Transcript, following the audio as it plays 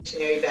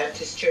Missionary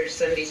Baptist Church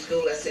Sunday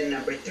School Lesson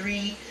number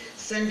 3,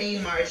 Sunday,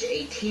 March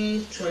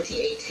 18th,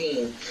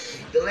 2018.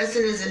 The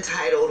lesson is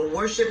entitled,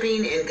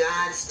 Worshiping in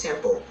God's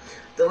Temple.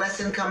 The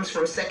lesson comes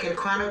from 2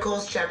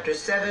 Chronicles chapter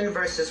 7,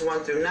 verses 1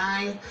 through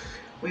 9.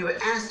 We were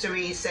asked to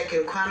read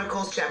 2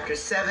 Chronicles chapter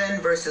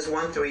 7, verses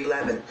 1 through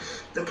 11.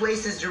 The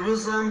place is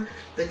Jerusalem.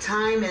 The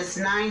time is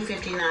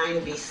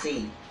 959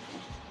 BC.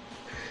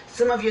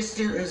 Some of your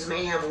students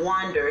may have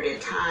wondered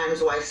at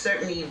times why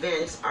certain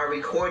events are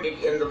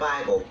recorded in the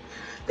Bible.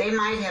 They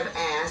might have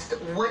asked,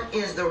 what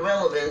is the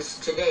relevance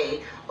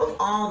today of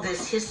all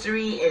this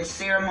history and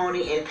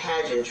ceremony and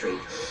pageantry?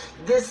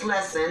 This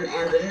lesson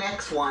and the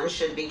next one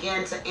should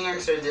begin to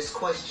answer this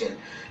question,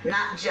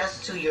 not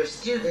just to your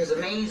students'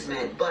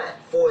 amazement, but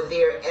for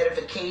their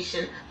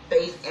edification,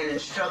 faith, and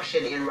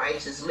instruction in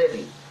righteous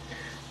living.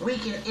 We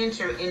can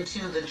enter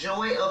into the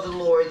joy of the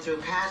Lord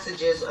through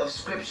passages of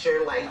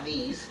scripture like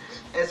these,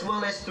 as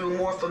well as through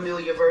more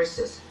familiar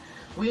verses.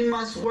 We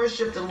must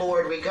worship the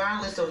Lord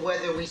regardless of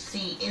whether we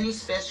see any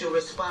special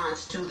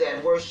response to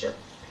that worship.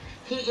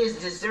 He is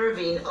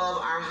deserving of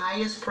our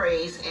highest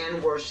praise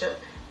and worship,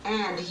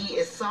 and He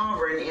is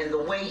sovereign in the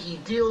way He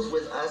deals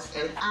with us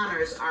and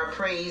honors our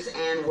praise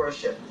and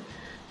worship.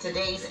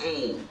 Today's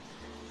aim.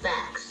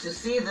 Facts. To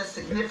see the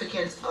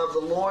significance of the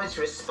Lord's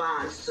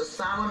response to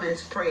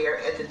Solomon's prayer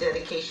at the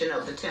dedication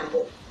of the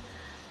temple.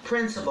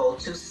 Principle.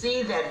 To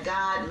see that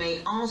God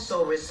may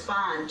also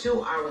respond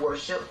to our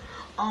worship,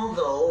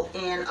 although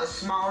in a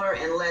smaller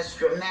and less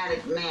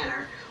dramatic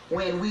manner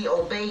when we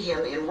obey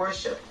Him in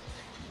worship.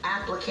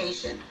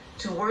 Application.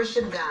 To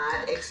worship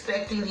God,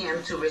 expecting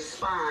Him to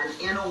respond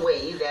in a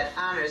way that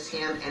honors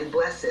Him and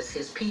blesses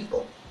His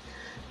people.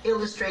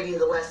 Illustrating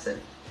the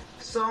lesson.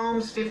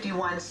 Psalms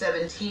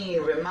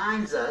 51:17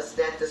 reminds us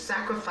that the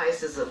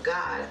sacrifices of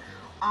God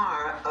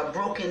are a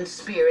broken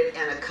spirit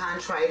and a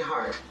contrite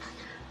heart.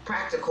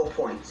 Practical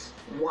points.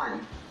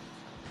 1.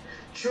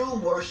 True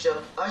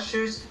worship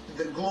ushers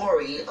the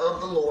glory of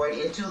the Lord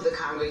into the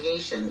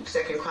congregation,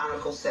 2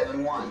 Chronicles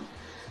 7:1.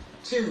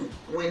 2.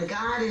 When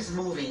God is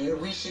moving,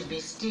 we should be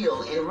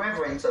still in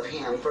reverence of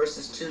Him,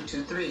 verses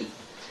 2-3.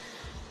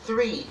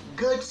 3.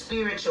 Good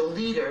spiritual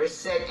leaders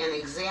set an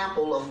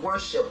example of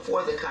worship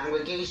for the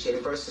congregation,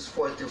 verses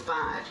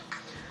 4-5.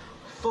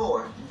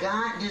 4.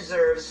 God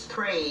deserves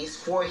praise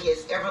for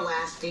His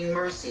everlasting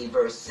mercy,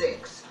 verse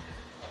 6.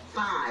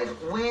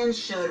 5. We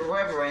should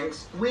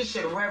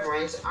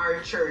reverence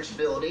our church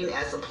building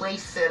as a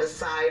place set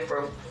aside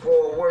for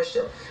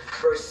worship,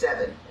 verse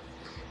 7.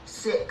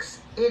 6.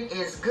 It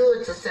is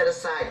good to set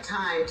aside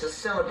time to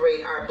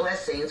celebrate our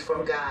blessings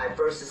from God,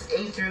 verses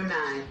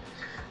 8-9.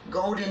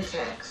 Golden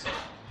text.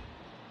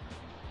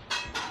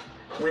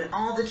 When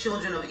all the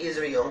children of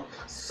Israel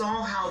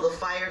saw how the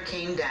fire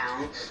came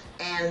down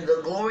and the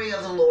glory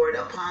of the Lord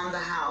upon the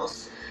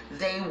house,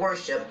 they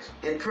worshiped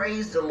and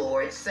praised the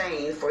Lord,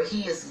 saying, for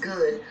He is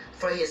good,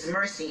 for His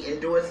mercy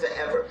endureth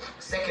forever.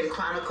 2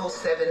 Chronicles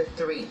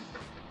 7:3.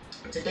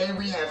 Today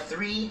we have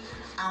 3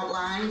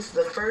 outlines.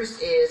 The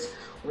first is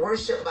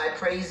worship by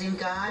praising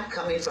God,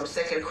 coming from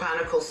 2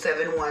 Chronicles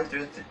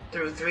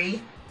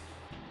 7:1-3.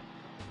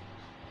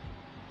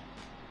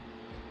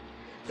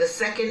 The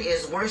second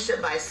is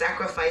worship by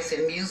sacrifice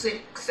and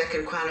music,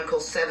 2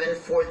 Chronicles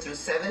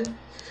 7:4-7.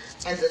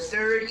 And the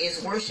third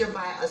is worship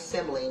by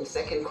assembling,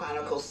 2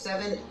 Chronicles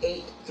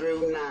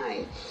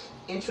 7:8-9.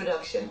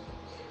 Introduction.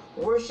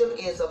 Worship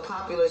is a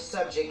popular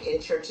subject in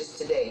churches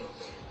today.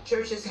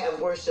 Churches have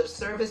worship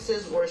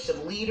services,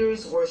 worship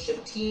leaders,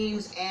 worship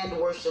teams, and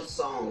worship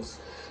songs.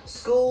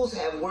 Schools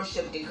have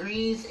worship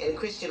degrees, and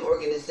Christian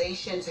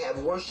organizations have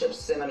worship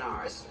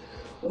seminars.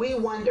 We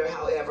wonder,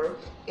 however,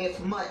 if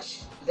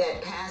much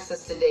that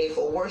passes today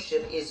for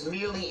worship is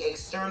merely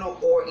external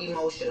or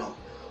emotional.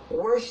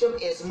 Worship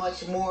is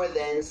much more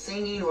than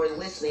singing or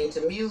listening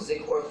to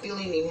music or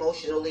feeling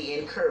emotionally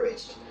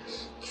encouraged.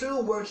 True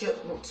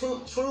worship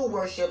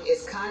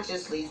is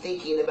consciously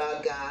thinking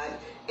about God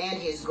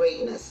and His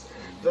greatness.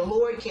 The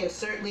Lord can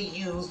certainly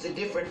use the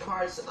different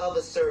parts of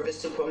a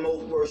service to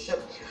promote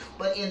worship,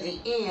 but in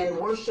the end,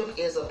 worship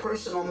is a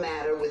personal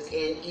matter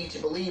within each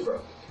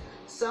believer.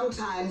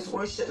 Sometimes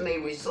worship may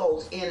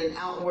result in an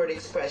outward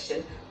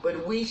expression,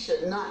 but we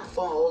should not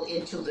fall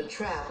into the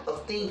trap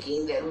of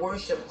thinking that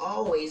worship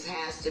always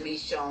has to be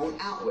shown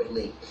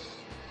outwardly.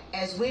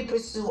 As we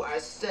pursue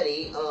our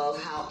study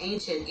of how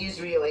ancient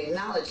Israel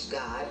acknowledged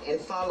God and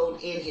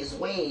followed in His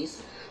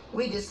ways,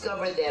 we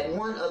discover that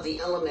one of the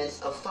elements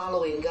of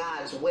following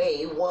God's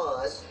way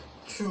was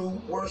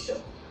true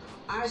worship.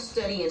 Our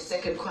study in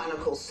 2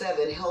 Chronicles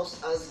 7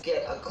 helps us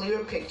get a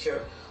clear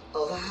picture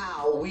of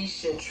how we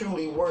should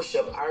truly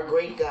worship our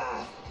great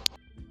God.